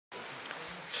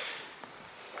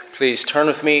Please turn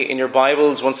with me in your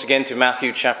Bibles once again to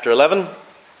Matthew chapter 11.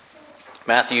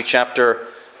 Matthew chapter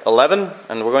 11,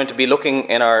 and we're going to be looking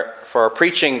for our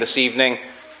preaching this evening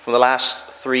from the last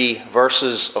three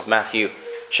verses of Matthew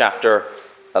chapter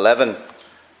 11,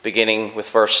 beginning with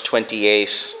verse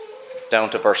 28 down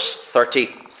to verse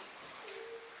 30.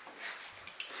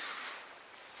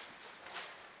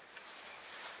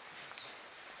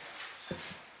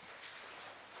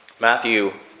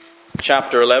 Matthew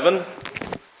chapter 11,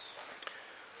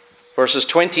 verses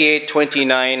 28,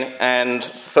 29, and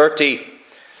 30.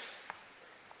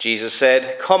 Jesus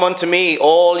said, "Come unto me,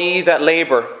 all ye that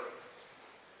labor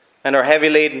and are heavy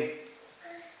laden,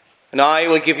 and I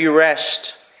will give you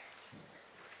rest.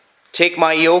 Take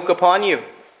my yoke upon you,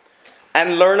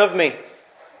 and learn of me,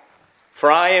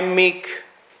 for I am meek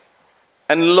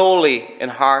and lowly in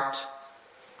heart,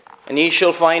 and ye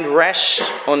shall find rest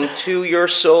unto your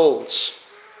souls.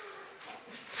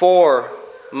 For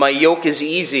my yoke is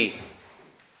easy,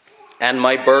 and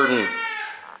my burden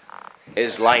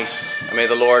is light." And may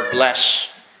the Lord bless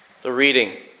the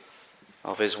reading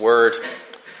of His Word.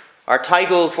 Our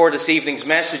title for this evening's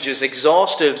message is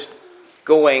Exhausted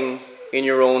Going in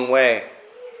Your Own Way.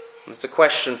 And it's a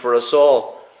question for us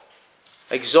all.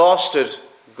 Exhausted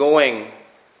going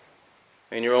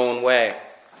in your own way.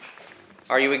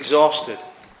 Are you exhausted,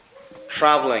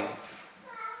 traveling,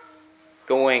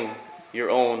 going your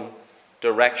own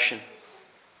direction?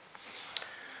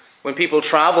 When people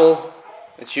travel,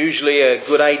 it's usually a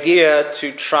good idea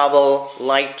to travel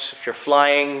light if you're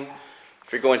flying,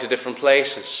 if you're going to different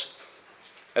places.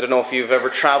 I don't know if you've ever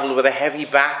traveled with a heavy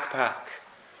backpack.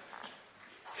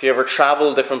 If you ever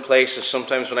travel different places,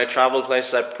 sometimes when I travel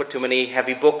places I put too many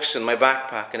heavy books in my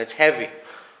backpack and it's heavy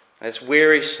and it's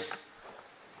wearisome.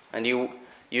 And you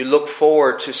look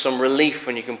forward to some relief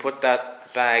when you can put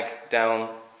that bag down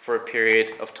for a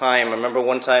period of time. I remember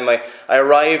one time I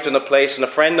arrived in a place and a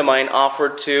friend of mine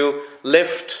offered to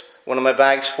lift one of my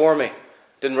bags for me.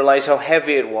 Didn't realize how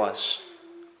heavy it was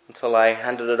until I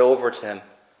handed it over to him.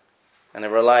 And I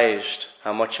realized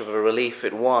how much of a relief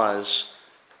it was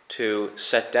to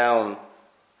sit down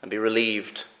and be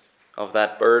relieved of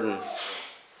that burden.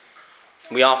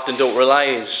 We often don't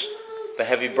realize the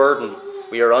heavy burden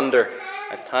we are under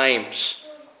at times.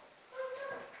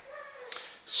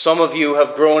 Some of you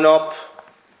have grown up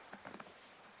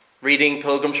reading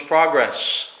Pilgrim's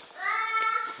Progress.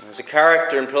 There's a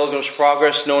character in Pilgrim's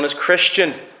Progress known as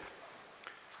Christian.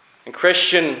 And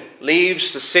Christian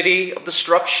leaves the city of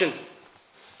destruction.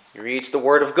 He reads the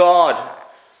Word of God,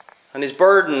 and his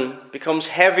burden becomes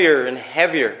heavier and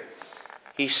heavier.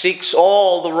 He seeks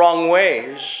all the wrong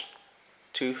ways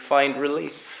to find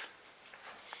relief.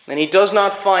 And he does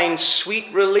not find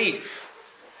sweet relief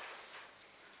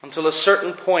until a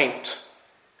certain point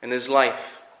in his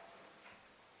life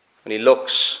when he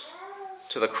looks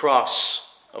to the cross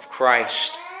of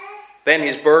Christ. Then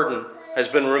his burden has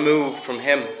been removed from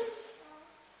him.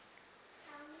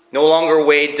 No longer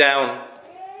weighed down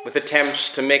with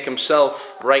attempts to make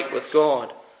himself right with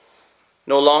God.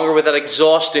 No longer with that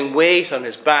exhausting weight on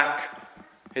his back.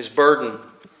 His burden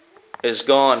is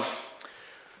gone.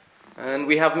 And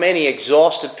we have many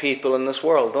exhausted people in this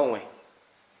world, don't we?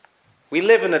 We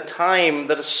live in a time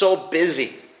that is so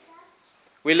busy.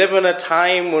 We live in a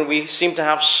time when we seem to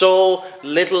have so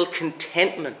little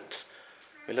contentment.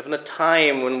 We live in a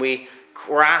time when we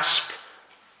grasp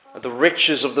the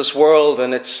riches of this world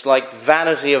and it's like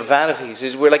vanity of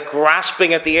vanities. We're like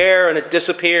grasping at the air and it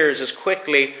disappears as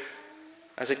quickly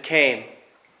as it came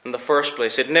in the first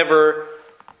place. It never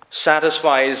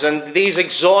satisfies. And these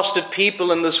exhausted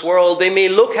people in this world, they may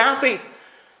look happy.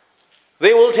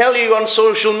 They will tell you on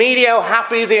social media how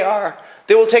happy they are.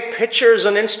 They will take pictures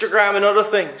on Instagram and other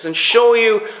things and show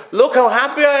you, look how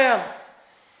happy I am.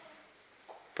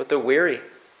 But they're weary,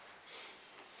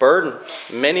 burdened,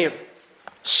 many of them,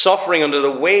 suffering under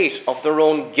the weight of their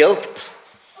own guilt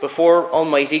before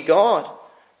Almighty God.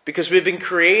 Because we've been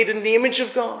created in the image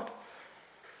of God.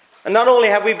 And not only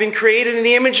have we been created in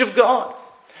the image of God,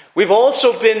 we've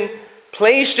also been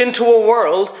placed into a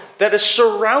world that is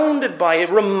surrounded by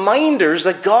reminders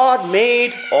that God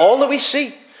made all that we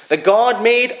see, that God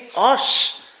made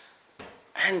us,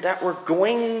 and that we're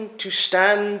going to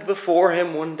stand before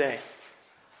Him one day.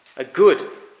 A good,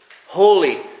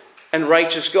 holy, and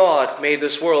righteous God made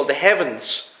this world. The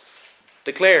heavens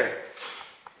declare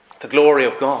the glory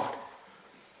of God.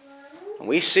 And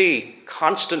we see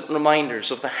constant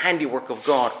reminders of the handiwork of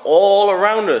God all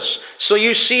around us. So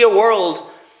you see a world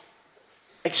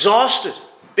exhausted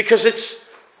because it's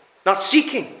not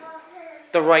seeking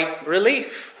the right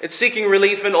relief. It's seeking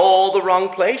relief in all the wrong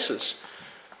places.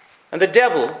 And the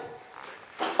devil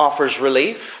offers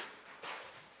relief.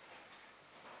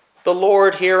 The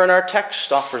Lord here in our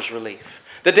text offers relief.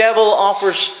 The devil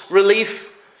offers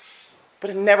relief, but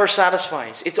it never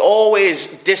satisfies. It's always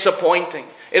disappointing.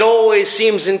 It always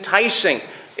seems enticing.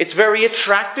 It's very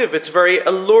attractive. It's very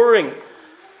alluring.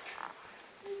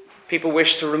 People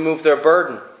wish to remove their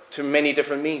burden through many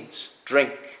different means.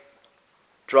 Drink,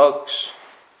 drugs,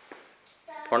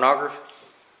 pornography,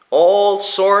 all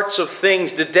sorts of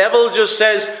things. The devil just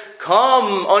says,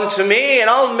 "Come unto me and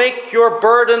I'll make your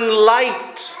burden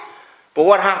light." But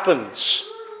what happens?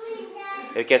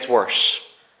 It gets worse.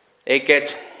 It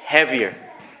gets heavier.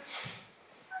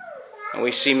 And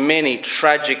we see many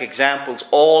tragic examples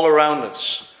all around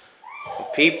us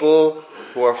of people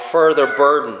who are further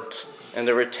burdened in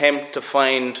their attempt to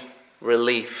find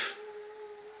relief.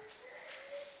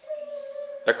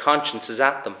 Their conscience is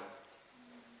at them.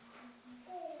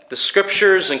 The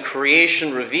scriptures and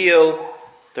creation reveal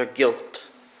their guilt.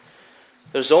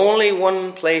 There's only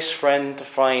one place, friend, to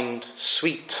find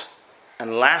sweet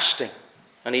and lasting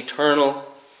and eternal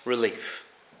relief: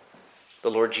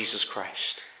 the Lord Jesus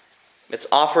Christ. It's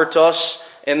offered to us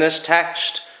in this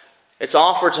text. It's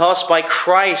offered to us by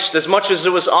Christ as much as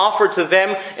it was offered to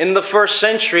them in the first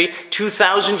century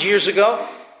 2,000 years ago.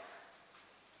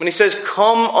 When he says,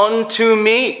 "Come unto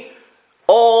me,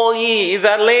 all ye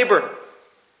that labor,"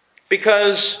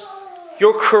 because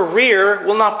your career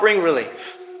will not bring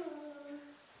relief.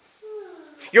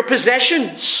 Your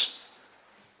possessions,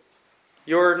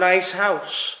 your nice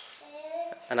house,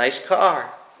 a nice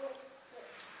car,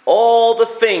 all the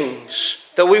things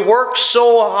that we work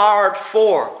so hard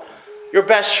for, your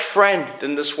best friend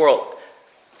in this world,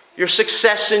 your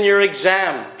success in your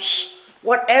exams,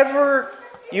 whatever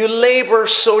you labor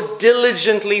so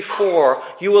diligently for,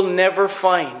 you will never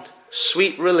find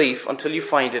sweet relief until you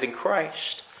find it in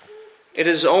Christ. It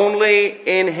is only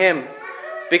in Him,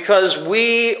 because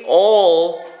we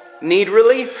all need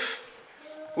relief.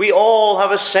 We all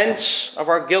have a sense of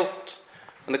our guilt.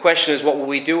 And the question is, what will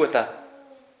we do with that?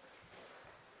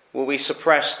 Will we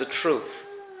suppress the truth?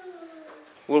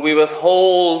 Will we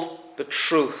withhold the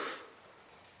truth?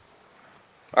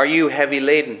 Are you heavy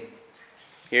laden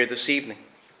here this evening?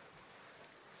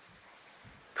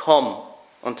 Come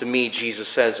unto me, Jesus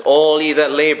says, all ye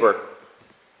that labor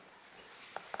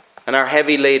and are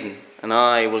heavy laden, and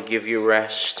I will give you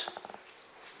rest.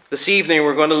 This evening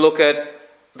we're going to look at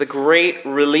the great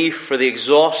relief for the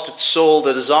exhausted soul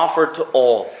that is offered to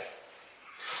all.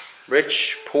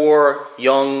 Rich, poor,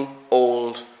 young,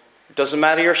 old. It doesn't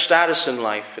matter your status in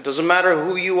life. It doesn't matter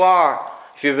who you are.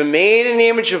 If you've been made in the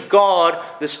image of God,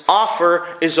 this offer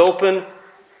is open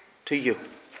to you.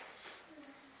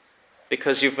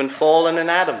 Because you've been fallen in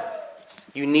Adam.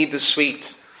 You need the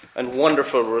sweet and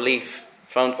wonderful relief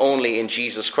found only in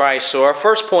Jesus Christ. So our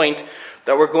first point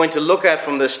that we're going to look at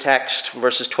from this text,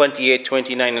 verses 28,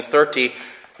 29, and 30,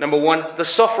 number one, the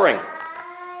suffering.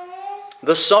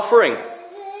 The suffering.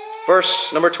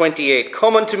 Verse number 28,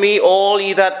 "Come unto me, all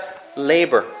ye that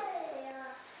labor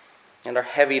and are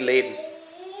heavy laden."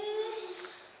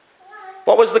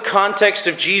 What was the context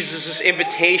of Jesus'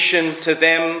 invitation to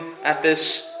them at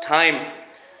this time?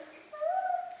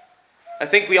 I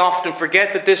think we often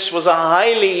forget that this was a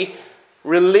highly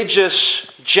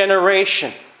religious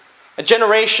generation. A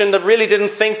generation that really didn't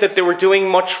think that they were doing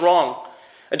much wrong.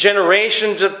 A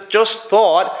generation that just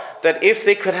thought that if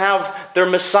they could have their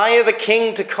Messiah the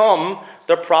King to come,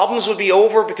 their problems would be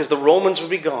over because the Romans would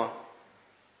be gone.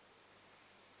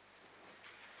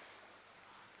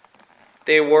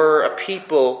 They were a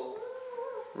people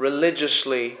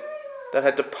religiously that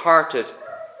had departed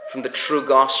from the true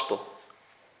gospel.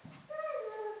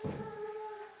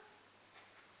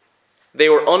 They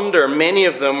were many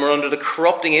of them were under the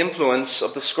corrupting influence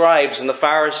of the scribes and the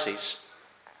Pharisees.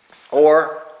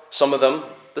 Or, some of them,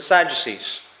 the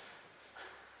Sadducees.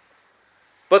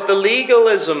 But the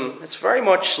legalism, it's very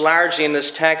much largely in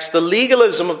this text, the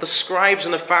legalism of the scribes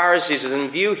and the Pharisees is in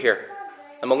view here,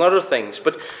 among other things.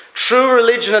 But true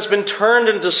religion has been turned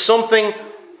into something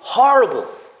horrible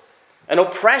and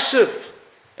oppressive,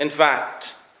 in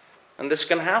fact. And this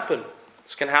can happen.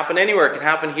 This can happen anywhere. It can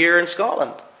happen here in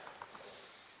Scotland,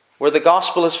 where the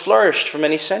gospel has flourished for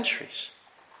many centuries.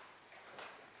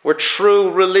 Where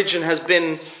true religion has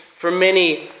been for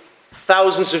many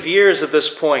thousands of years at this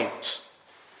point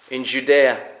in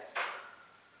Judea.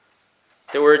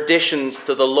 There were additions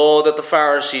to the law that the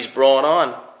Pharisees brought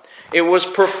on. It was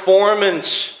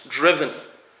performance driven.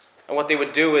 And what they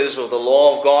would do is, the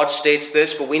law of God states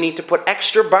this, but we need to put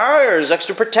extra barriers,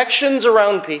 extra protections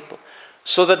around people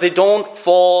so that they don't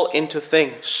fall into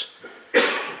things.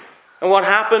 And what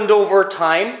happened over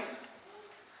time?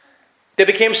 They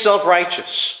became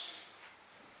self-righteous.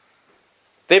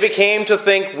 They became to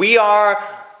think, we are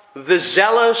the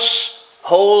zealous,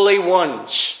 holy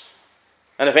ones.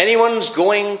 And if anyone's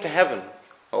going to heaven,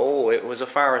 it was a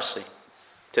Pharisee.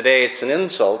 Today it's an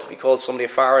insult. If you call somebody a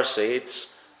Pharisee, it's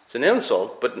an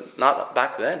insult, but not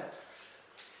back then.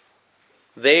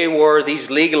 They were these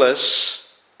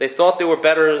legalists. They thought they were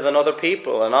better than other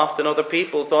people, and often other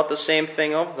people thought the same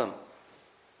thing of them.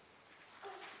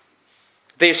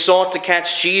 They sought to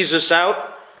catch Jesus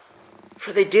out,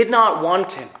 for they did not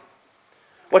want him.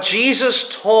 What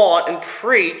Jesus taught and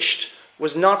preached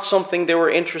was not something they were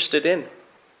interested in.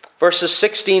 Verses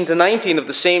 16 to 19 of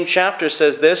the same chapter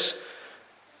says this,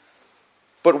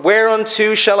 "But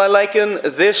whereunto shall I liken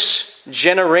this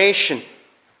generation?"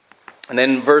 And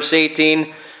then verse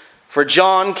 18, "For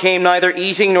John came neither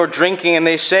eating nor drinking, and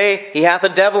they say, he hath a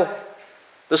devil.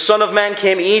 The Son of Man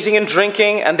came eating and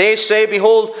drinking, and they say,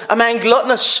 behold, a man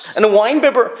gluttonous and a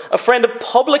winebibber, a friend of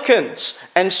publicans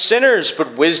and sinners.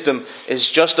 But wisdom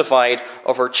is justified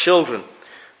of her children."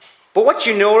 But what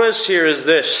you notice here is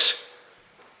this.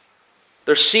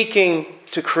 They're seeking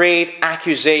to create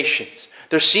accusations.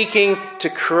 They're seeking to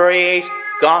create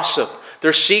gossip.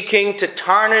 They're seeking to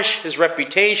tarnish his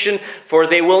reputation, for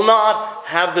they will not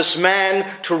have this man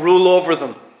to rule over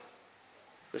them.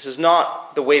 This is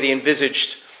not the way they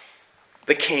envisaged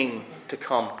the king to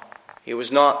come. He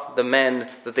was not the man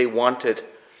that they wanted,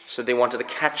 so they wanted to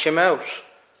catch him out.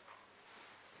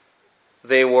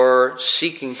 They were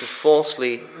seeking to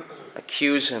falsely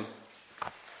accuse him.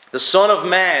 The Son of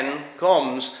Man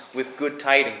comes with good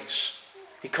tidings.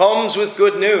 He comes with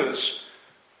good news.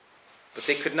 But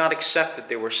they could not accept that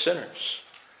they were sinners.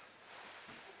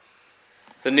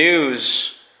 The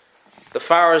news, the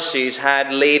Pharisees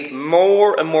had laid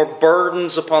more and more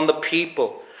burdens upon the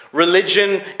people.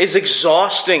 Religion is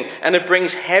exhausting, and it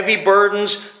brings heavy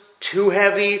burdens, too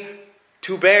heavy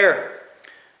to bear.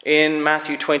 In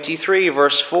Matthew 23,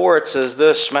 verse 4, it says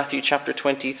this, Matthew chapter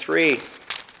 23,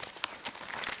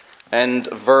 and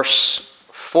verse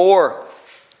 4.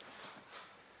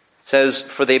 It says,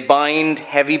 "For they bind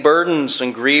heavy burdens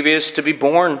and grievous to be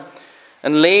borne,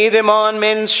 and lay them on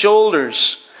men's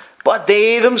shoulders, but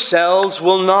they themselves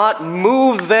will not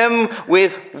move them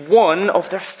with one of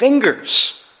their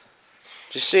fingers."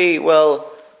 You see,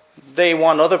 they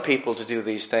want other people to do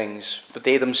these things, but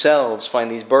they themselves find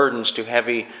these burdens too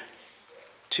heavy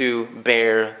to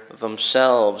bear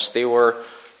themselves. They were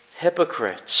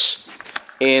hypocrites.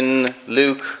 In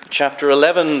Luke chapter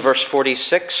 11, verse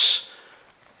 46,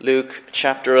 Luke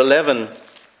chapter 11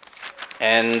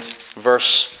 and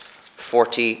verse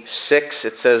 46,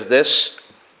 it says this,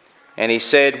 "And he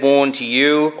said, Woe unto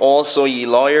you also, ye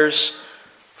lawyers,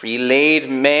 for ye laid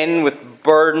men with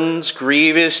burdens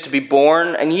grievous to be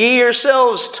borne, and ye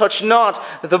yourselves touch not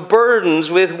the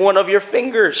burdens with one of your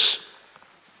fingers."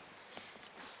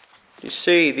 You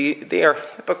see, they are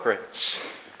hypocrites.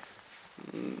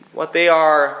 What they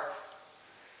are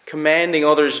commanding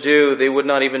others do, they would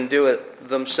not even do it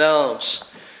themselves.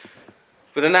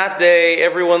 But in that day,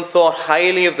 everyone thought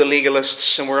highly of the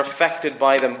legalists and were affected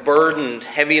by them, burdened,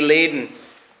 heavy laden.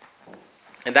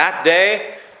 In that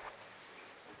day,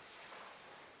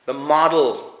 the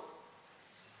model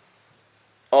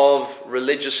of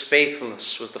religious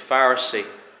faithfulness was the Pharisee.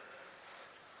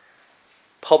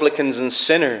 Publicans and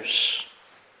sinners,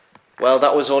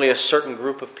 that was only a certain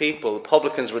group of people. The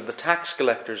publicans were the tax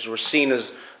collectors, were seen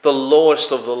as the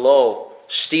lowest of the low,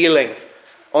 stealing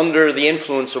under the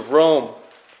influence of Rome.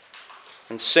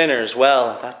 And sinners,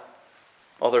 that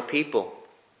other people.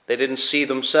 They didn't see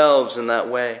themselves in that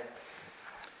way.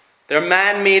 They're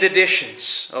man-made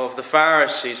additions of the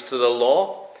Pharisees to the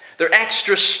law. Their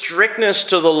extra strictness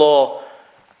to the law.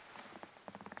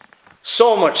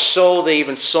 So much so they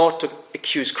even sought to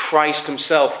accuse Christ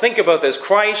himself. Think about this.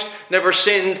 Christ never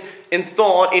sinned in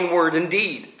thought, in word, and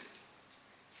deed.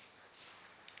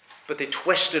 But they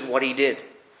twisted what he did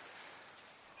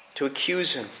to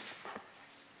accuse him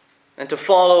and to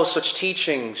follow such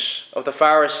teachings of the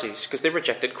Pharisees. Because they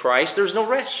rejected Christ, there's no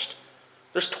rest.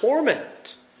 There's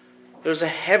torment. There's a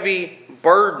heavy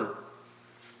burden.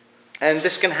 And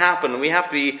this can happen. We have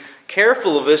to be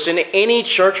careful of this in any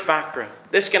church background.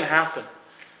 This can happen.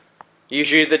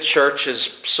 Usually the church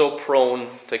is so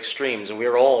prone to extremes, and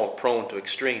we're all prone to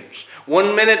extremes.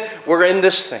 1 minute we're in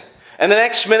this thing, and the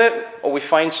next minute we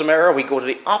find some error, we go to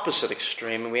the opposite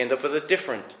extreme, and we end up with a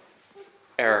different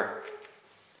error.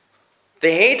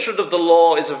 The hatred of the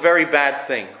law is a very bad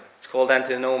thing. It's called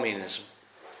antinomianism.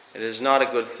 It is not a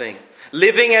good thing.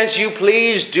 Living as you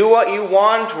please, do what you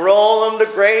want, we're all under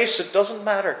grace, it doesn't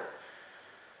matter.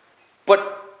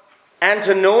 But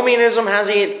Antinomianism has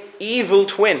an evil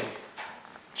twin,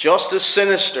 just as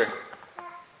sinister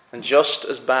and just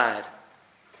as bad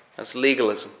as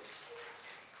legalism,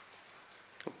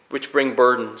 which bring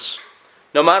burdens.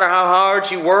 No matter how hard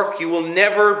you work, you will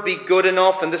never be good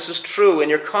enough, and this is true. In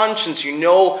your conscience, you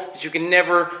know that you can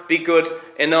never be good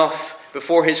enough.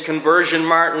 Before his conversion,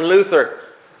 Martin Luther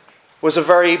was a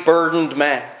very burdened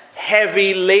man,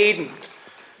 heavy laden,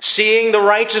 seeing the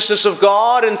righteousness of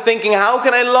God and thinking, how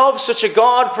can I love such a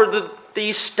God, for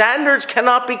these standards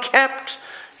cannot be kept.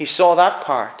 He saw that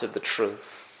part of the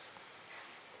truth.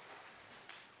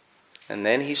 And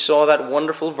then he saw that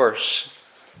wonderful verse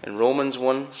in Romans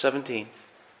 1:17.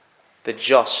 The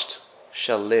just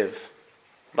shall live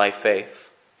by faith.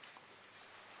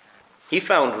 He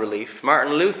found relief.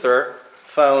 Martin Luther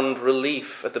found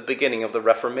relief at the beginning of the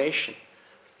Reformation.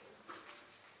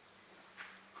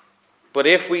 But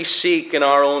if we seek in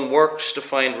our own works to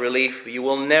find relief, you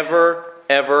will never,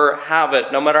 ever have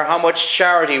it, no matter how much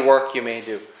charity work you may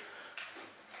do.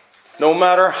 No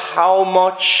matter how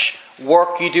much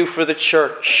work you do for the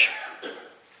church.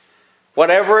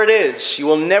 Whatever it is, you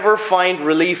will never find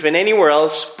relief in anywhere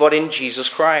else but in Jesus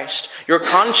Christ. Your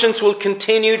conscience will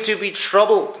continue to be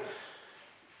troubled.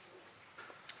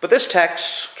 But this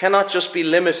text cannot just be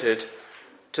limited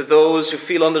to those who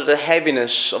feel under the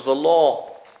heaviness of the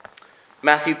law.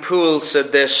 Matthew Poole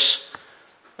said this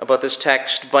about this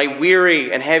text. By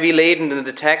weary and heavy laden in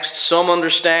the text, some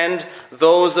understand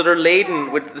those that are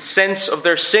laden with the sense of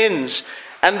their sins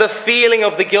and the feeling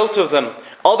of the guilt of them.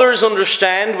 Others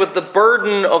understand with the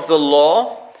burden of the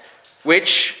law,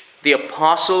 which the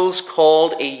apostles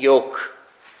called a yoke.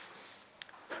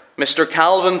 Mr.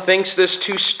 Calvin thinks this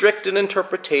too strict an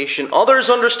interpretation.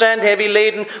 Others understand heavy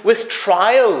laden with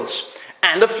trials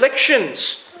and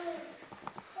afflictions.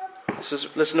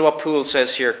 Listen to what Poole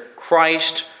says here.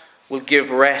 Christ will give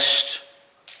rest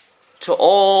to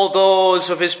all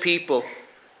those of his people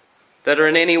that are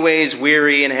in any ways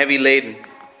weary and heavy laden.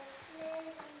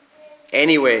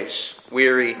 Anyways,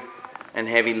 weary and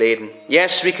heavy laden.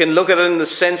 Yes, we can look at it in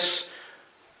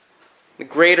the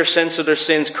greater sense of their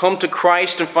sins. Come to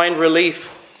Christ and find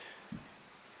relief.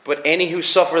 But any who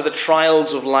suffer the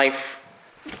trials of life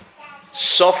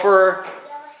suffer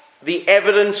the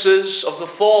evidences of the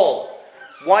fall.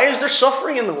 Why is there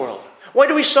suffering in the world? Why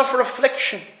do we suffer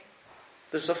affliction?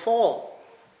 There's a fall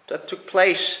that took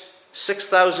place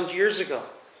 6,000 years ago.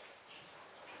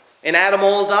 In Adam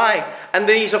all die. And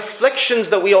these afflictions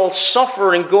that we all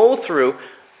suffer and go through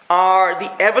are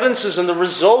the evidences and the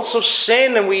results of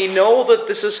sin. And we know that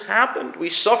this has happened. We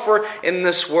suffer in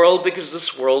this world because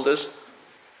this world is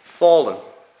fallen.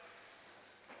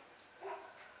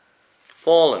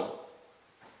 Fallen.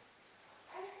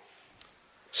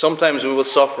 Sometimes we will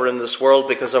suffer in this world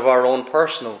because of our own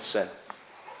personal sin.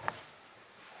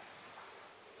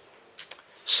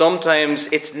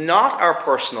 Sometimes it's not our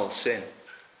personal sin.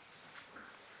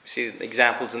 We see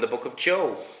examples in the book of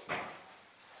Job.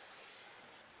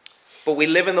 But we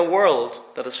live in a world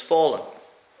that has fallen.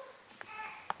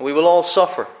 We will all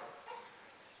suffer.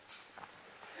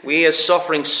 We as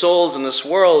suffering souls in this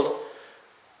world,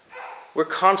 we're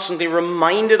constantly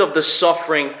reminded of the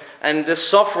suffering, and the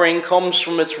suffering comes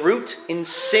from its root in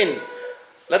sin.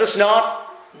 Let us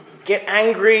not get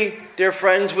angry, dear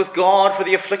friends, with God for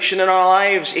the affliction in our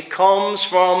lives. It comes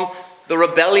from the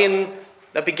rebellion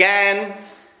that began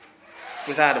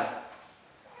with Adam.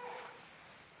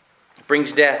 It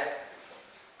brings death,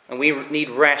 and we need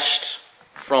rest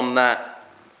from that.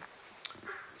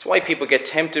 That's why people get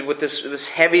tempted with this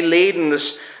heavy laden,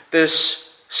 this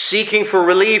seeking for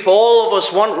relief. All of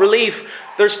us want relief.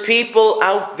 There's people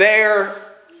out there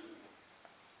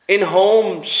in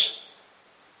homes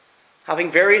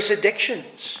having various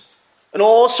addictions and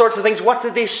all sorts of things. What do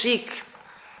they seek?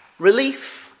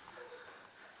 Relief.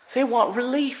 They want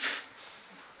relief.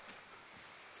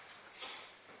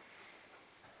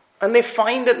 And they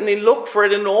find it and they look for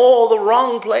it in all the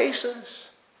wrong places.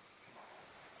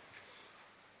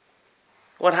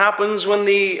 What happens when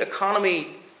the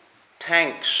economy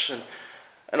tanks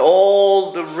and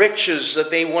all the riches that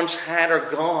they once had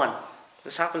are gone?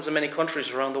 This happens in many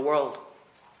countries around the world.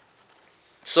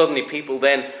 Suddenly people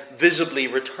then visibly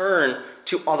return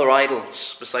to other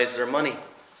idols besides their money.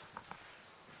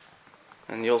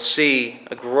 And you'll see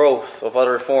a growth of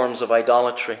other forms of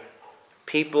idolatry.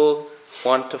 People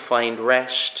want to find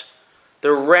rest.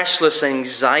 They're restless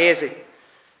anxiety.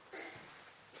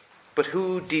 But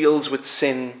who deals with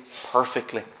sin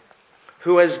perfectly?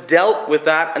 Who has dealt with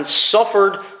that and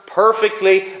suffered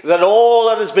perfectly that all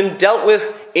that has been dealt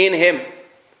with in him?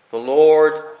 The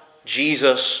Lord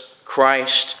Jesus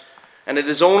Christ. And it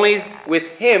is only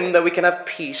with him that we can have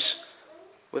peace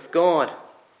with God.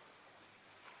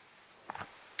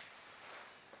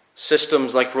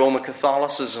 Systems like Roman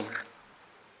Catholicism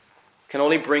can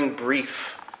only bring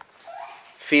brief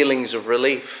feelings of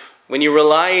relief. When you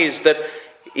realize that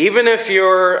even if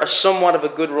you're somewhat of a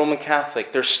good Roman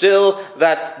Catholic, there's still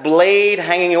that blade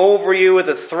hanging over you with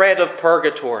a thread of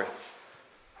purgatory.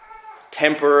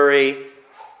 Temporary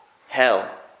hell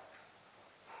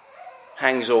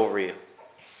hangs over you.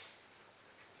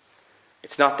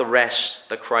 It's not the rest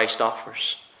that Christ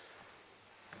offers.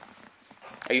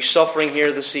 Are you suffering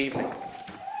here this evening?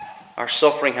 Our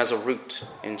suffering has a root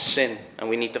in sin, and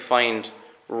we need to find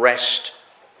rest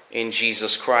in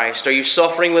Jesus Christ. Are you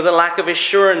suffering with a lack of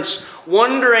assurance,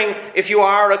 wondering if you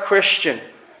are a Christian?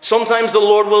 Sometimes the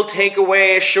Lord will take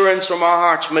away assurance from our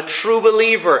hearts, from a true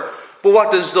believer. But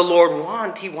what does the Lord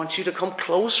want? He wants you to come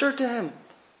closer to him.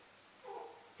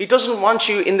 He doesn't want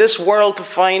you in this world to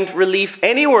find relief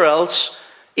anywhere else,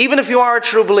 even if you are a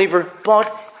true believer,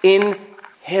 but in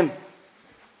him.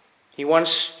 He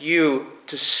wants you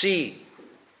to see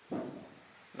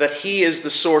that he is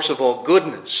the source of all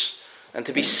goodness, and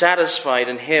to be satisfied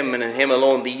in him and in him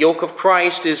alone. The yoke of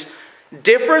Christ is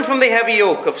different from the heavy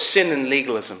yoke of sin and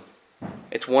legalism.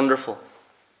 It's wonderful.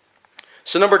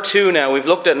 So number 2 now, we've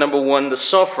looked at number 1, the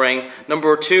suffering.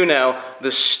 Number 2 now,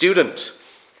 the student.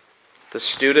 The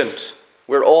student.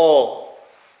 We're all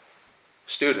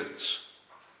students.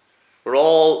 We're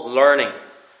all learning.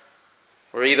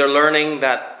 We're either learning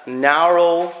that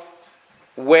narrow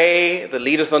way that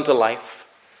leadeth unto life,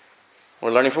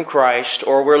 we're learning from Christ,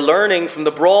 or we're learning from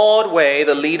the broad way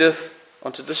that leadeth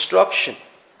unto destruction.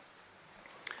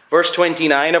 Verse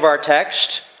 29 of our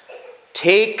text,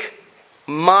 take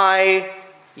my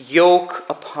yoke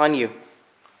upon you,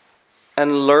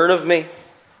 and learn of me,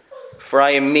 for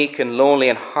I am meek and lowly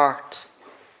in heart.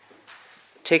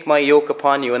 Take my yoke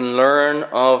upon you and learn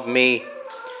of me.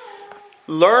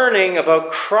 Learning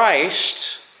about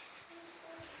Christ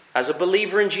as a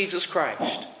believer in Jesus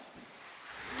Christ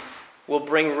will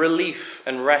bring relief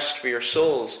and rest for your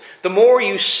souls. The more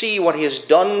you see what he has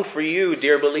done for you,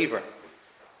 dear believer,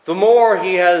 the more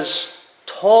he has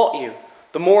taught you,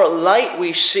 the more light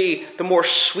we see, the more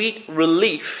sweet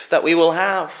relief that we will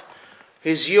have.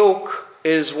 His yoke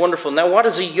is wonderful. Now, what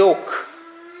is a yoke?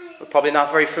 We're probably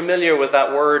not very familiar with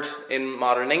that word in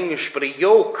modern English, but a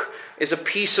yoke is a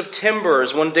piece of timber,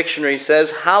 as one dictionary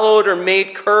says, hollowed or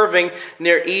made curving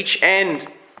near each end,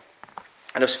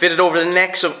 and is fitted over the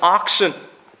necks of oxen.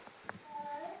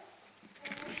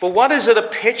 But what is it a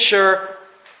picture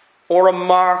or a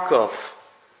mark of?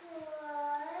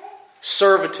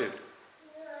 Servitude,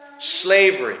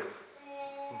 slavery,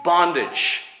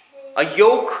 bondage. A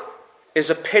yoke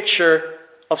is a picture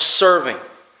of serving.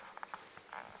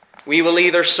 We will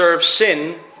either serve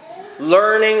sin,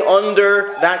 learning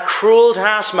under that cruel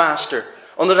taskmaster,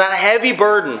 under that heavy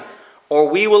burden, or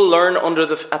we will learn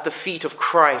at the feet of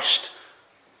Christ.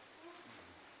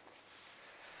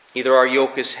 Either our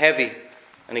yoke is heavy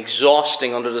and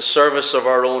exhausting under the service of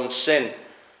our own sin,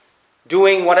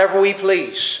 doing whatever we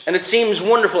please, and it seems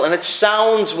wonderful and it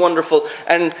sounds wonderful,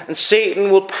 and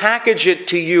Satan will package it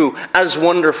to you as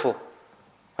wonderful.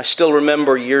 I still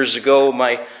remember years ago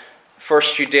my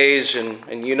first few days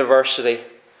in university,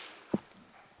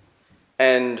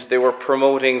 and they were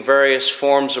promoting various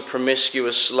forms of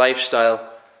promiscuous lifestyle,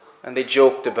 and they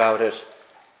joked about it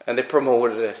and they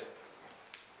promoted it.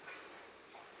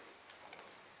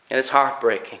 And it's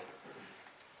heartbreaking.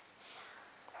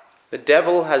 The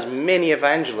devil has many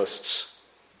evangelists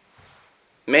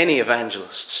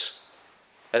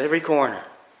at every corner.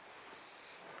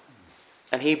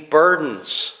 And he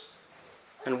burdens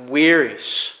and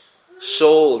wearies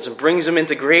souls and brings them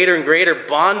into greater and greater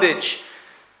bondage.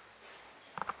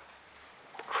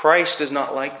 Christ is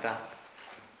not like that.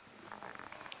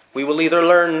 We will either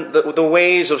learn the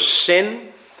ways of sin,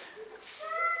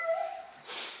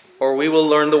 or we will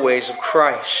learn the ways of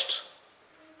Christ.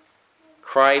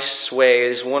 Christ's way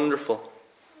is wonderful.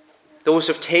 Those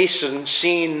who have tasted and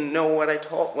seen know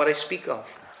what I speak of.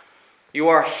 You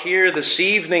are here this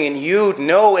evening and you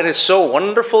know it is so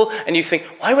wonderful, and you think,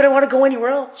 why would I want to go anywhere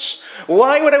else?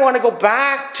 Why would I want to go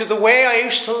back to the way I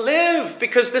used to live?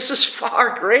 Because this is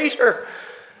far greater.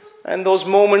 And those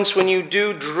moments when you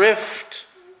do drift,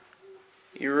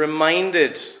 you're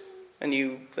reminded,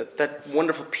 and that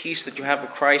wonderful peace that you have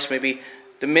with Christ maybe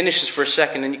diminishes for a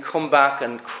second, and you come back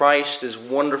and Christ is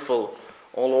wonderful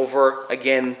all over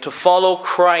again. To follow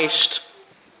Christ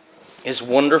is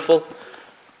wonderful.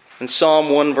 In Psalm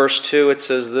 1 verse 2 it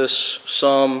says this,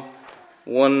 Psalm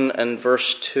 1 and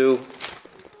verse 2.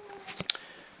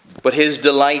 But his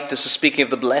delight, this is speaking of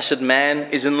the blessed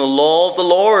man, is in the law of the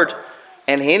Lord,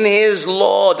 and in his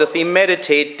law doth he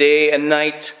meditate day and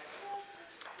night.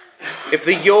 If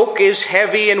the yoke is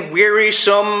heavy and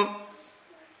wearisome,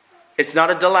 it's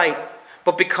not a delight.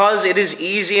 But because it is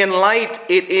easy and light,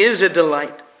 it is a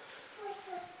delight.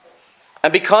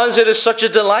 And because it is such a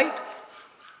delight,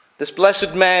 this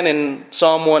blessed man in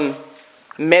Psalm 1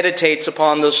 meditates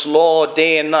upon this law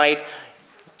day and night.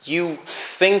 You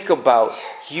think about,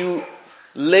 you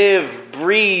live,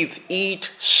 breathe,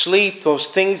 eat, sleep, those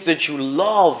things that you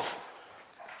love.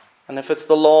 And if it's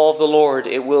the law of the Lord,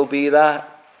 it will be that.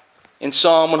 In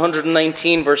Psalm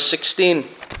 119, verse 16.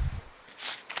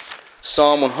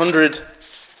 Psalm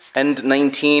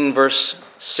 119, verse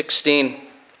 16.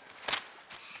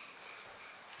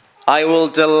 I will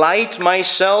delight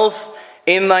myself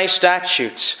in thy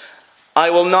statutes. I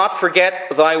will not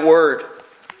forget thy word.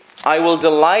 I will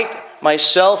delight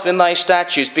myself in thy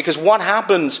statutes. Because what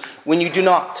happens when you do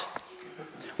not?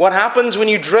 What happens when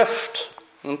you drift?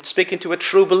 I'm speaking to a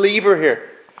true believer here.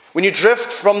 When you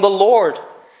drift from the Lord,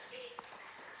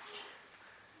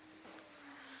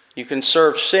 you can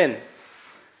serve sin.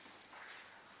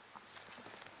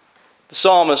 The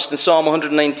psalmist in Psalm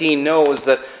 119 knows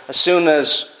that as soon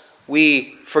as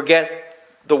we forget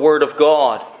the word of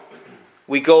God,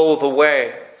 we go the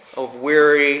way of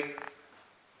weary,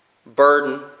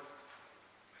 burden,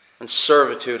 and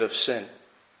servitude of sin.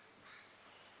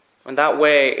 And that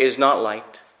way is not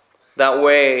light. That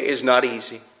way is not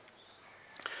easy.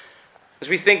 As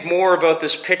we think more about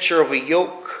this picture of a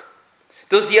yoke,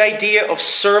 does the idea of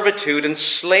servitude and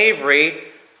slavery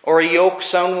or a yoke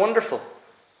sound wonderful?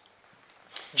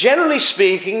 Generally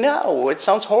speaking, no. It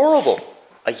sounds horrible.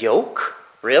 A yoke?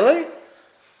 Really?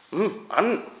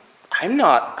 I'm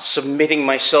not submitting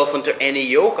myself unto any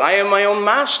yoke. I am my own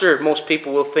master, most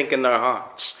people will think in their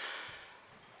hearts.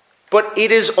 But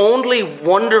it is only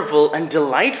wonderful and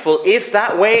delightful if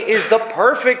that way is the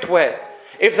perfect way.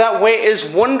 If that way is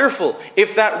wonderful.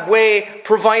 If that way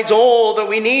provides all that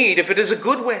we need. If it is a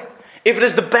good way. If it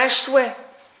is the best way.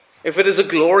 If it is a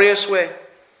glorious way.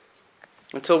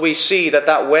 Until we see that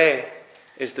that way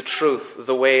is the truth,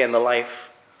 the way, and the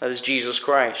life. That is Jesus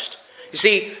Christ. You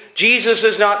see, Jesus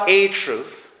is not a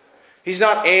truth. He's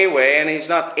not a way, and he's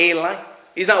not a life.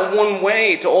 He's not one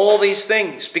way to all these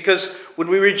things. Because when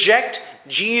we reject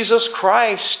Jesus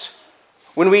Christ,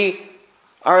 when we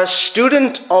are a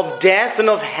student of death and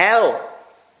of hell,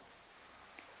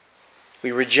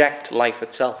 we reject life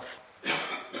itself.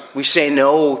 We say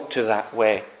no to that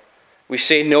way. We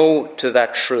say no to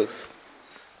that truth.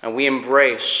 And we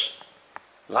embrace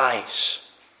lies.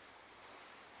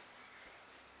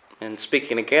 And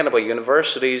speaking again about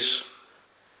universities,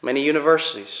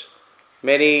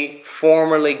 many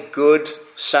formerly good,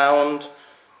 sound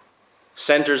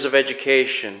centers of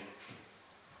education,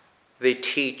 they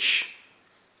teach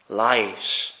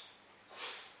lies.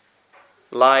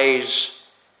 Lies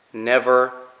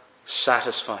never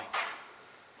satisfy.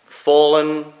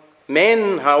 Fallen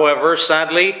men, however,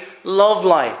 sadly, love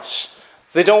lies.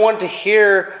 They don't want to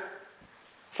hear,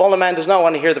 fallen man does not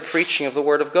want to hear the preaching of the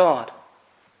Word of God.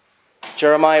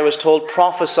 Jeremiah was told,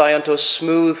 prophesy unto us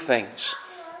smooth things.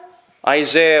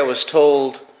 Isaiah was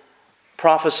told,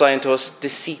 prophesy unto us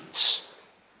deceits,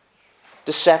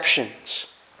 deceptions.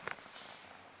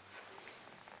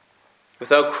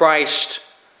 Without Christ,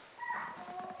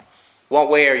 what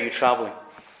way are you traveling?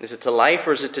 Is it to life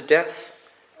or is it to death?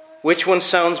 Which one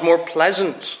sounds more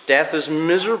pleasant? Death is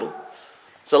miserable.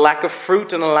 It's a lack of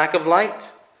fruit and a lack of light.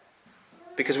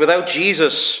 Because without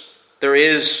Jesus, there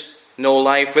is no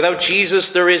life. Without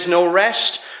Jesus, there is no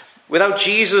rest. Without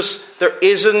Jesus, there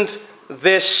isn't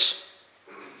this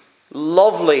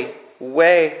lovely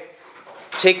way.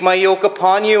 Take my yoke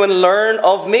upon you and learn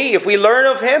of me. If we learn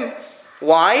of him,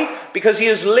 why? Because he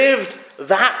has lived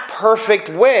that perfect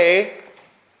way,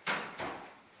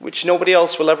 which nobody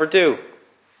else will ever do.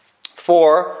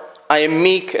 For I am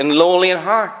meek and lowly in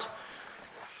heart.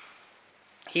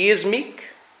 He is meek.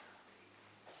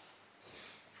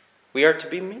 We are to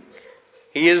be meek.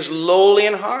 He is lowly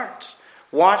in heart.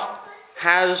 What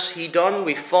has he done?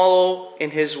 We follow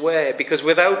in his way. Because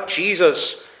without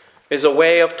Jesus is a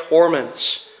way of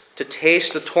torments. To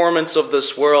taste the torments of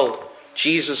this world,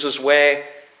 Jesus' way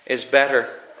is better.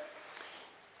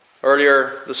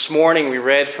 Earlier this morning we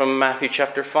read from Matthew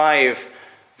chapter 5,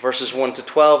 verses 1 to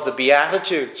 12, the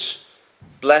Beatitudes.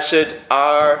 Blessed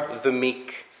are the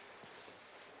meek.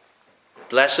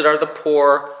 Blessed are the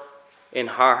poor in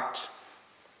heart.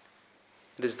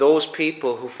 It is those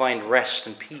people who find rest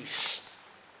and peace.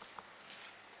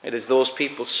 It is those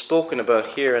people spoken about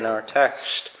here in our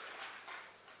text.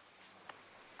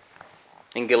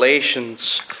 in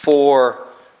Galatians 4,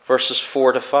 verses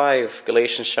 4 to 5.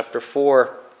 Galatians chapter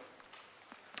 4,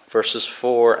 verses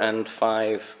 4 and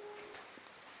 5.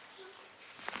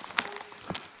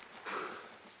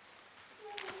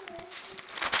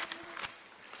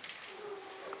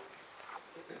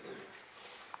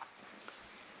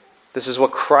 This is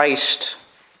what Christ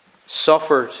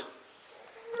suffered.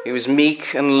 He was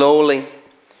meek and lowly.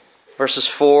 Verses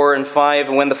 4 and 5,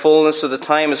 and when the fullness of the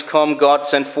time has come, God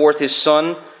sent forth his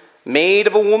Son, made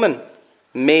of a woman,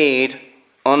 made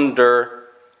under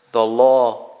the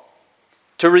law,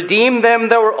 to redeem them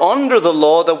that were under the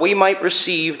law, that we might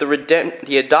receive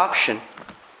the adoption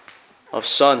of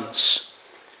sons.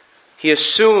 He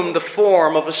assumed the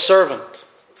form of a servant.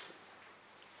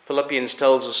 Philippians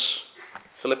tells us,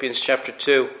 Philippians chapter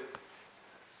 2,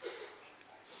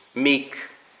 meek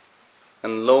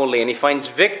and lowly, and he finds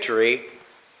victory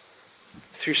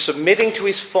through submitting to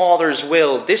his Father's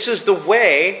will. This is the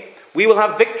way we will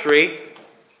have victory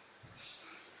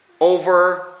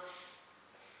over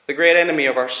the great enemy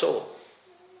of our soul.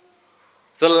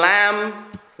 The Lamb,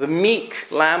 the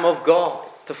meek Lamb of God,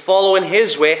 to follow in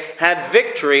his way, had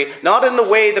victory, not in the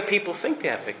way that people think they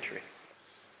have victory.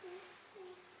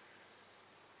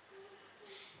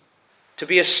 To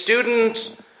be a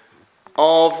student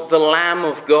of the Lamb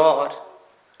of God,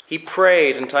 he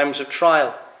prayed in times of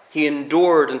trial. He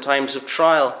endured in times of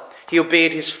trial. He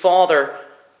obeyed his Father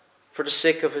for the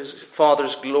sake of his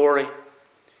Father's glory.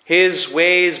 His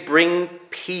ways bring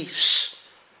peace.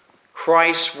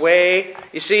 Christ's way.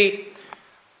 You see,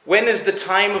 when is the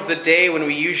time of the day when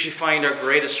we usually find our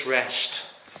greatest rest?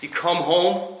 You come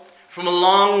home from a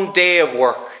long day of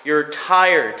work. You're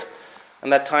tired.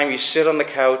 And that time you sit on the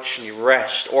couch and you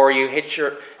rest. Or you hit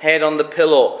your head on the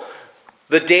pillow.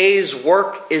 The day's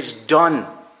work is done.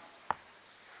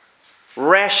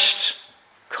 Rest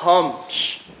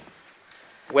comes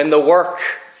when the work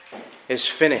is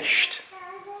finished.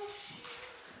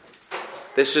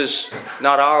 This is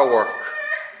not our work.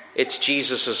 It's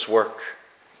Jesus' work.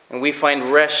 And we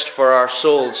find rest for our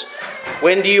souls.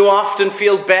 When do you often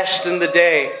feel best in the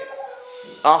day?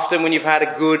 Often when you've had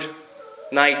a good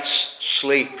night's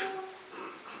sleep.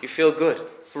 You feel good,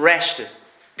 rested,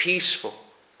 peaceful.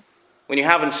 When you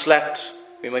haven't slept,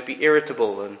 we might be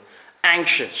irritable and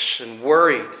anxious and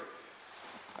worried.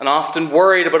 And often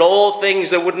worried about all things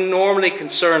that wouldn't normally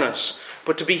concern us.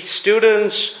 But to be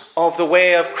students of the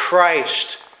way of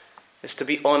Christ is to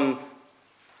be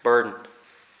unburdened.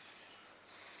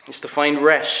 It's to find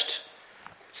rest.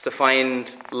 It's to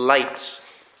find light.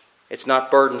 It's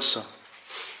not burdensome.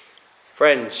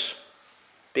 Friends,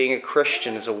 being a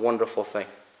Christian is a wonderful thing.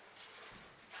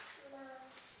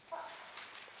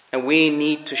 And we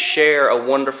need to share a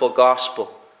wonderful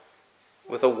gospel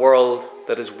with a world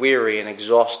that is weary and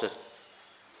exhausted.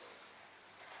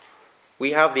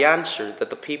 We have the answer that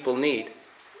the people need.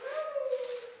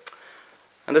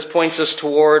 And this points us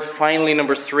toward, finally,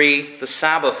 number 3, the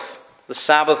Sabbath. The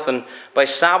Sabbath, and by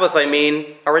Sabbath I mean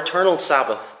our eternal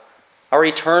Sabbath. Our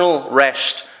eternal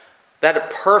rest. That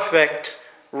perfect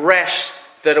rest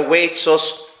that awaits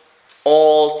us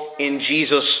all in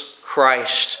Jesus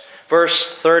Christ.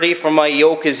 Verse 30, for my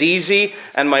yoke is easy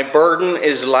and my burden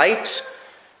is light.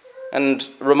 And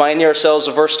remind yourselves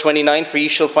of verse 29, for ye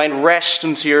shall find rest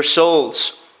unto your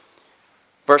souls.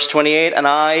 Verse 28, and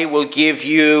I will give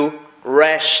you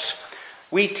rest.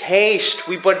 We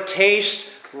but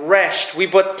taste rest. We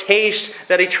but taste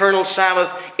that eternal Sabbath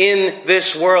in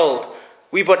this world.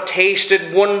 We but taste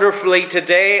it wonderfully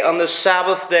today on the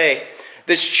Sabbath day.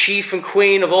 This chief and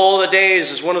queen of all the days,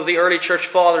 as one of the early church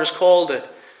fathers called it.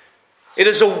 It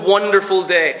is a wonderful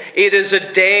day. It is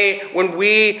a day when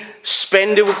we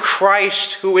spend it with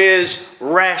Christ, who is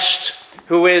rest,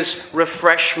 who is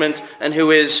refreshment, and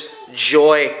who is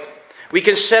joy. We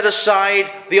can set aside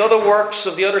the other works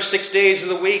of the other 6 days of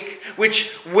the week,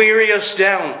 which weary us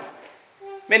down.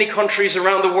 Many countries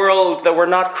around the world that were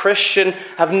not Christian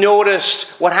have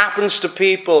noticed what happens to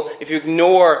people if you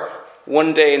ignore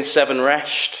 1 day in 7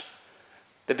 rest.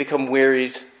 They become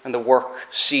wearied and the work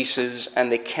ceases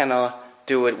and they cannot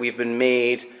do it. We've been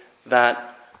made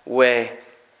that way.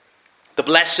 The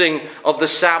blessing of the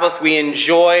Sabbath we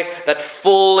enjoy, that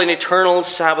full and eternal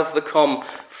Sabbath to come,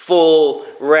 full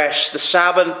rest. The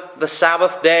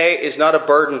Sabbath day is not a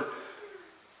burden.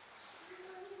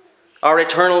 Our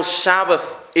eternal Sabbath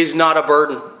is not a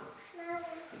burden.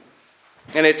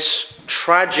 And it's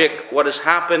tragic what is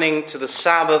happening to the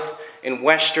Sabbath in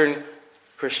Western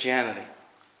Christianity.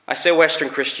 I say Western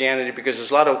Christianity because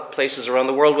there's a lot of places around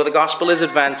the world where the gospel is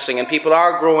advancing and people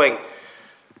are growing.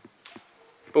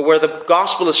 But where the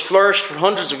gospel has flourished for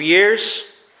hundreds of years,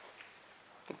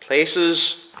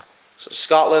 Places such as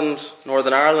Scotland,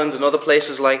 Northern Ireland, and other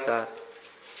places like that,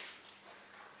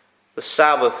 the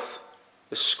Sabbath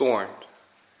is scorned.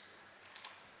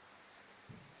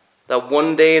 That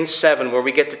one day in 7 where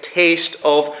we get to taste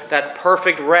of that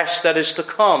perfect rest that is to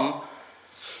come,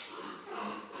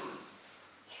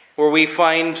 where we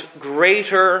find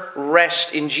greater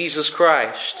rest in Jesus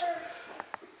Christ,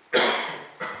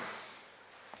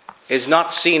 is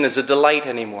not seen as a delight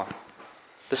anymore.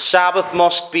 The Sabbath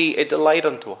must be a delight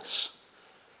unto us.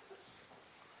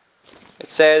 It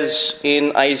says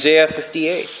in Isaiah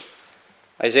 58,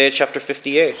 Isaiah chapter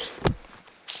 58,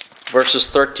 verses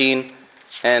 13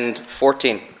 and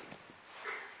 14.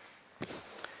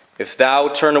 If thou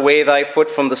turn away thy foot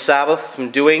from the Sabbath,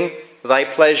 from doing thy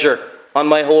pleasure on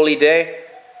my holy day,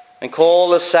 and call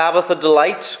the Sabbath a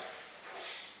delight,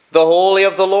 the holy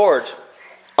of the Lord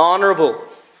honorable,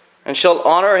 and shalt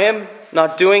honor him,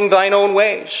 not doing thine own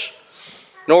ways,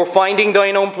 nor finding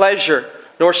thine own pleasure,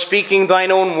 nor speaking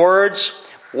thine own words.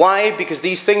 Why? Because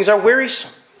these things are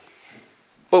wearisome.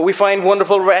 But we find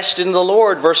wonderful rest in the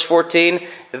Lord. Verse 14,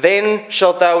 then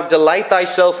shalt thou delight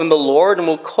thyself in the Lord, and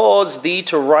will cause thee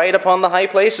to ride upon the high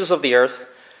places of the earth,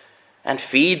 and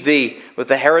feed thee with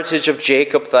the heritage of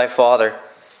Jacob thy father.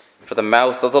 For the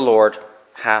mouth of the Lord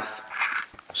hath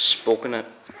spoken it.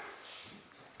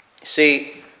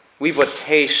 See, we but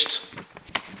taste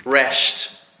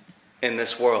rest in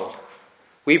this world.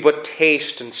 We but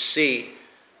taste and see.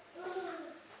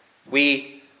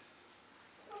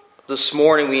 This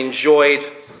morning we enjoyed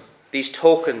these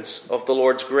tokens of the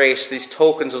Lord's grace, these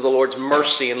tokens of the Lord's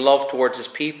mercy and love towards his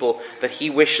people, that he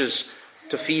wishes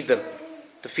to feed them,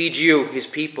 to feed you, his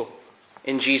people,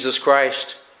 in Jesus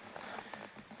Christ.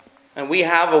 And we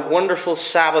have a wonderful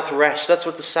Sabbath rest. That's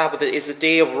what the Sabbath is, a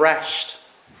day of rest.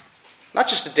 Not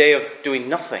just a day of doing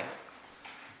nothing.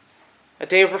 A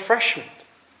day of refreshment.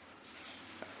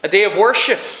 A day of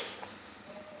worship.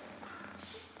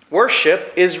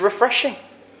 Worship is refreshing.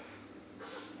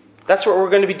 That's what we're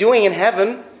going to be doing in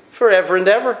heaven forever and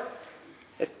ever.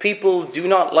 If people do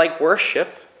not like worship,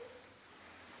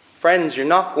 friends, you're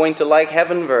not going to like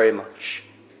heaven very much.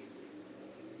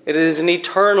 It is an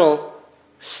eternal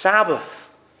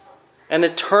Sabbath. An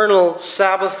eternal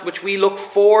Sabbath which we look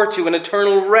forward to, an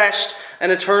eternal rest, an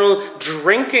eternal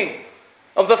drinking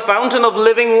of the fountain of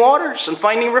living waters and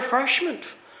finding refreshment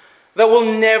that will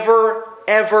never,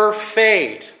 ever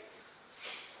fade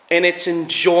in its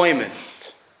enjoyment.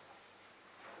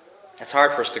 It's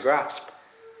hard for us to grasp.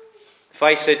 If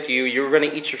I said to you, you're going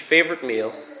to eat your favorite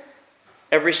meal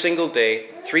every single day,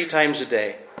 3 times a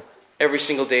day, every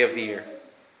single day of the year,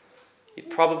 you'd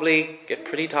probably get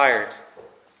pretty tired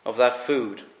of that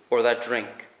food or that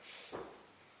drink.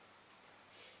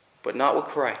 But not with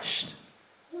Christ.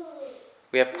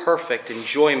 We have perfect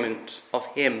enjoyment of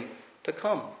him to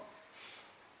come.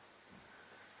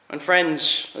 And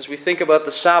friends, as we think about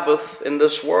the Sabbath in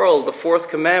this world, the 4th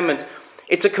commandment,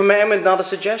 it's a commandment, not a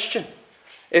suggestion.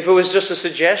 If it was just a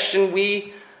suggestion,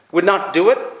 we would not do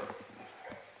it.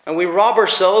 And we rob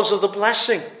ourselves of the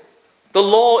blessing. The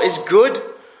law is good.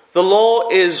 The law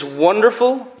is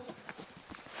wonderful.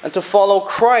 And to follow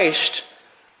Christ,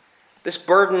 this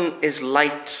burden is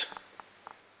light.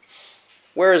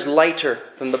 Where is lighter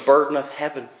than the burden of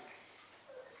heaven?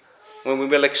 When we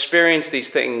will experience these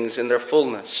things in their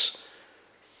fullness.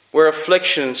 Where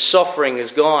affliction and suffering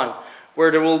is gone. Where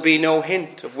there will be no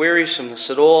hint of wearisomeness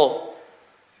at all.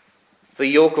 The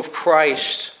yoke of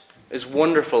Christ is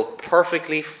wonderful,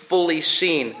 perfectly, fully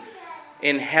seen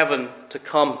in heaven to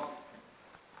come.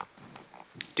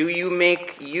 Do you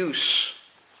make use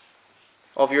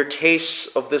of your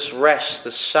tastes of this rest,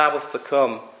 this Sabbath to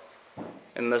come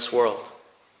in this world?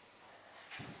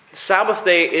 The Sabbath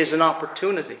day is an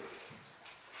opportunity.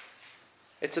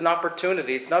 It's an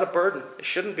opportunity. It's not a burden. It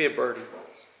shouldn't be a burden.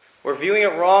 We're viewing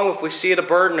it wrong if we see it a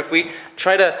burden. If we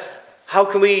try to, how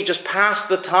can we just pass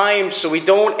the time so we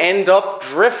don't end up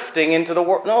drifting into the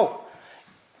world? No.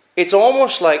 It's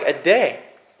almost like a day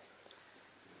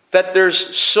that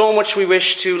there's so much we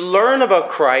wish to learn about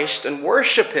Christ and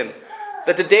worship him,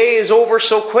 that the day is over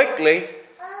so quickly,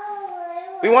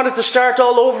 we want it to start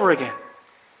all over again.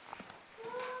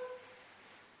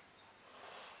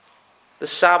 The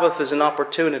Sabbath is an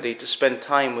opportunity to spend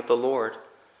time with the Lord.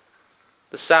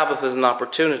 The Sabbath is an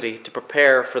opportunity to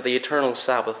prepare for the eternal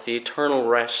Sabbath, the eternal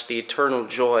rest, the eternal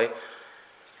joy.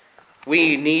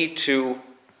 We need to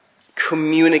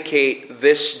communicate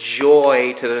this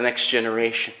joy to the next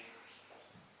generation.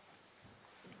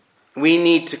 We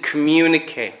need to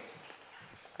communicate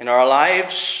in our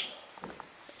lives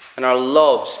and our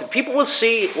loves. People will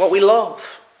see what we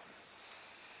love.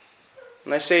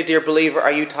 And I say, dear believer,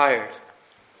 are you tired?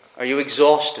 Are you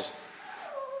exhausted?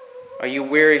 Are you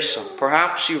wearisome?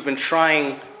 Perhaps you've been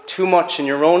trying too much in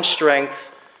your own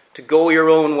strength to go your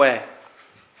own way.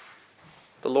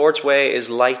 The Lord's way is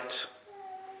light.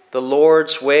 The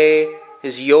Lord's way,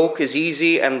 His yoke is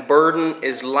easy and burden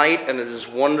is light, and it is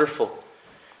wonderful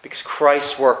because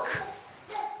Christ's work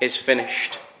is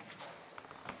finished.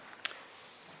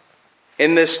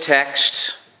 In this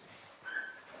text,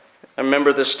 I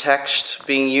remember this text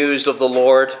being used of the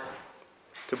Lord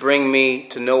to bring me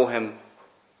to know Him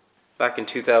back in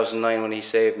 2009 when He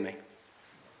saved me.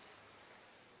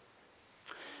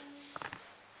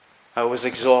 I was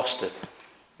exhausted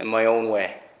in my own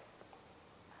way.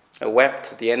 I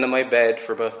wept at the end of my bed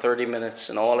for about 30 minutes,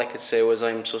 and all I could say was,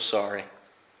 I'm so sorry.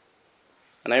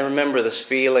 And I remember this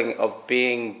feeling of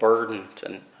being burdened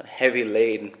and heavy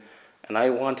laden, and I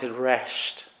wanted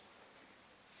rest.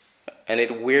 And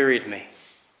it wearied me.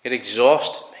 It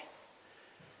exhausted me.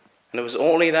 And it was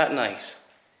only that night,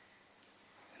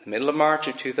 in the middle of March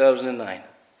of 2009,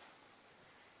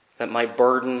 that my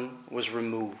burden was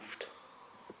removed.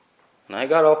 And I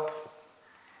got up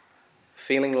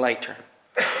feeling lighter.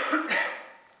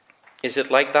 Is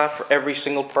it like that for every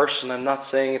single person? I'm not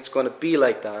saying it's going to be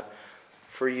like that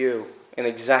for you in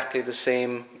exactly the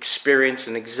same experience,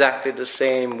 in exactly the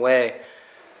same way.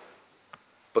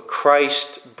 But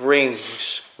Christ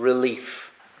brings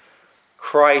relief.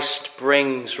 Christ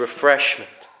brings refreshment.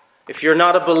 If you're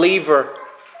not a believer,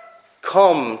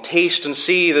 come, taste and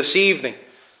see this evening.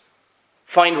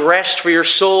 Find rest for your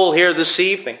soul here this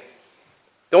evening.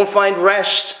 Don't find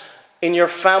rest in your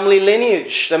family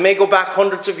lineage that may go back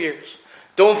hundreds of years.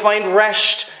 Don't find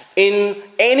rest in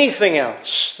anything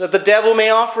else that the devil may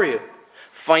offer you.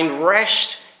 Find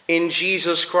rest in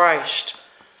Jesus Christ.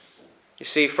 You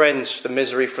see, friends, the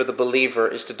misery for the believer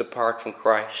is to depart from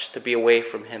Christ, to be away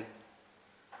from Him.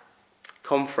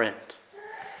 Come, friend.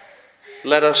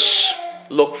 Let us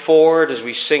look forward as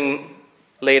we sing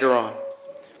later on.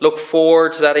 Look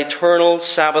forward to that eternal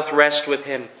Sabbath rest with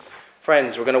Him.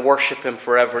 Friends, we're going to worship Him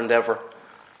forever and ever.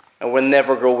 And we'll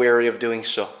never grow weary of doing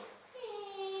so.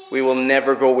 We will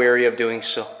never grow weary of doing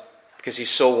so. Because He's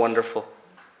so wonderful.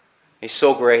 He's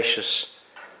so gracious.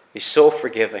 He's so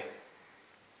forgiving.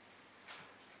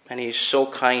 And He's so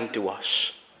kind to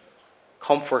us.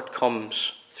 Comfort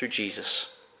comes through Jesus.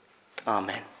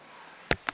 Amen.